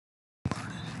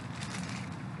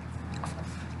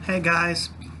Hey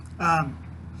guys, um,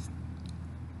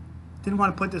 didn't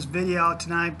want to put this video out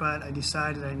tonight, but I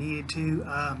decided I needed to.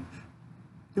 I'm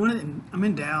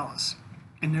in Dallas,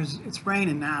 and it's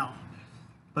raining now.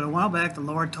 But a while back, the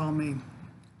Lord told me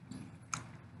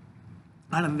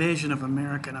I had a vision of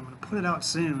America, and I'm going to put it out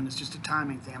soon. It's just a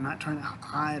timing thing. I'm not trying to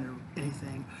hide or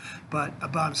anything, but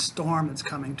about a storm that's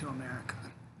coming to America,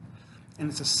 and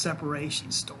it's a separation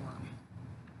storm.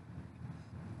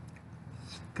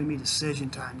 It's going to be decision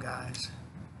time, guys.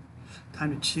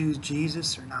 Time to choose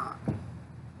Jesus or not.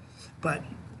 But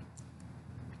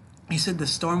he said the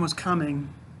storm was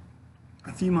coming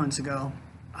a few months ago.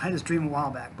 I had this dream a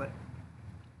while back,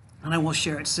 and I will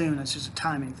share it soon. It's just a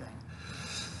timing thing.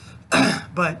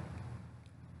 But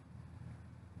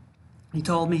he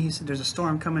told me, he said, there's a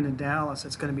storm coming to Dallas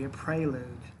that's going to be a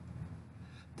prelude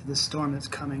to the storm that's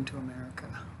coming to America.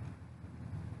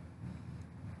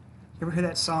 You ever hear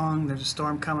that song, there's a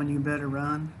storm coming, you better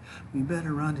run? You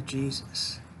better run to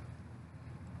Jesus.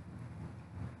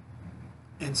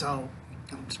 And so,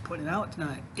 I'm just putting it out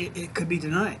tonight. It could be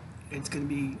tonight. It's going to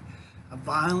be a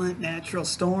violent natural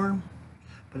storm,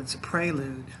 but it's a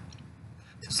prelude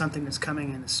to something that's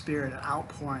coming in the spirit, an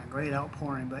outpouring, a great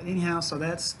outpouring. But anyhow, so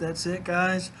that's it,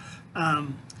 guys.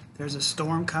 There's a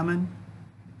storm coming.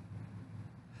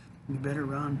 You better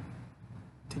run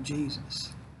to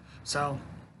Jesus. So,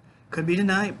 could be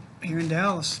tonight here in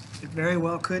Dallas. It very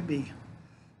well could be.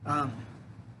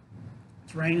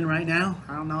 It's raining right now.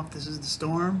 I don't know if this is the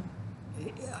storm.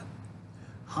 Yeah,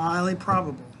 highly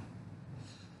probable.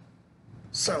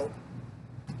 So,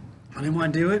 I didn't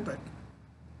want to do it, but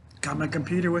got my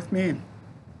computer with me. And,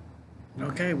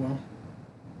 okay, well,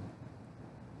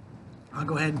 I'll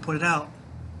go ahead and put it out.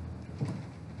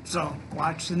 So,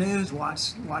 watch the news.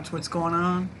 Watch what's going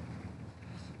on.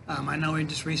 I know we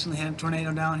just recently had a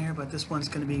tornado down here, but this one's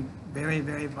going to be very,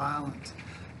 very violent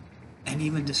and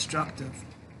even destructive.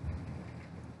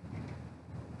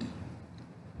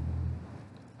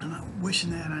 I'm not wishing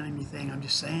that on anything. I'm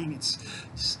just saying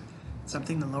it's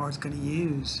something the Lord's going to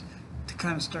use to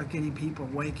kind of start getting people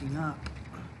waking up.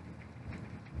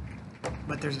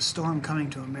 But there's a storm coming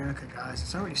to America, guys.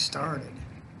 It's already started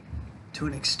to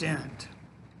an extent,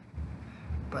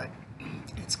 but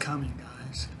it's coming,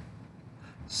 guys.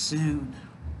 Soon.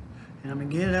 And I'm going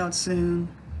to get it out soon.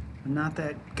 I'm not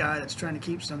that guy that's trying to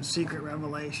keep some secret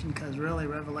revelation, because really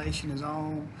revelation is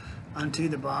all unto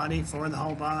the body, for the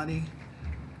whole body.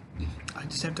 I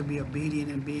just have to be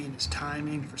obedient and be in His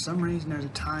timing. For some reason there's a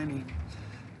timing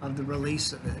of the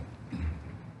release of it.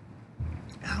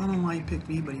 I don't know why He picked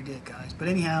me, but He did, guys. But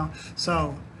anyhow,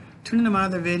 so tune into my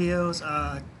other videos.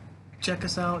 Check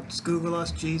us out. Just Google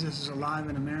us. Jesus is Alive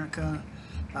in America.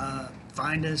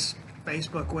 Find us.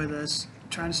 Facebook with us. I'm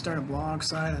trying to start a blog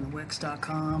site on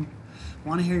Wix.com.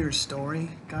 Want to hear your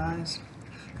story, guys?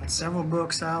 Got several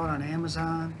books out on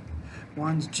Amazon.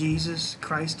 One's Jesus,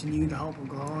 Christ in You, the Hope of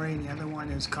Glory. And the other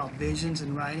one is called Visions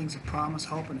and Writings of Promise,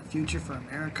 Hope, and a Future for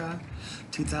America.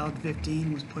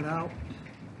 2015 was put out.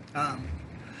 I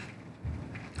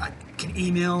can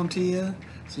email them to you,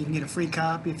 so you can get a free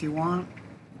copy if you want.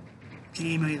 I can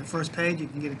email you the first page. You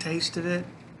can get a taste of it.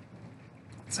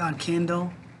 It's on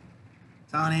Kindle.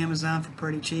 It's on Amazon for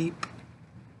pretty cheap.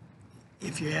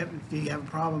 If you have a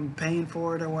problem paying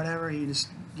for it or whatever, you just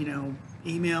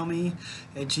email me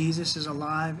at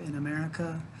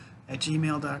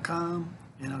jesusisaliveinamerika@gmail.com,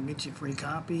 and I'll get you a free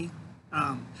copy.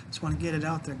 Just want to get it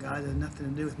out there, guys. It has nothing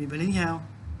to do with me, but anyhow,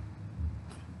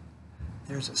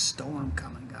 there's a storm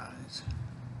coming, guys,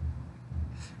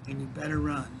 and you better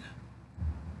run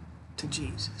to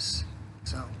Jesus.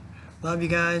 So, love you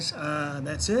guys.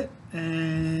 That's it,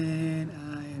 and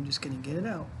I am just going to get it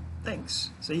out. Thanks.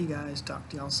 See you guys. Talk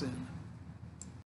to y'all soon.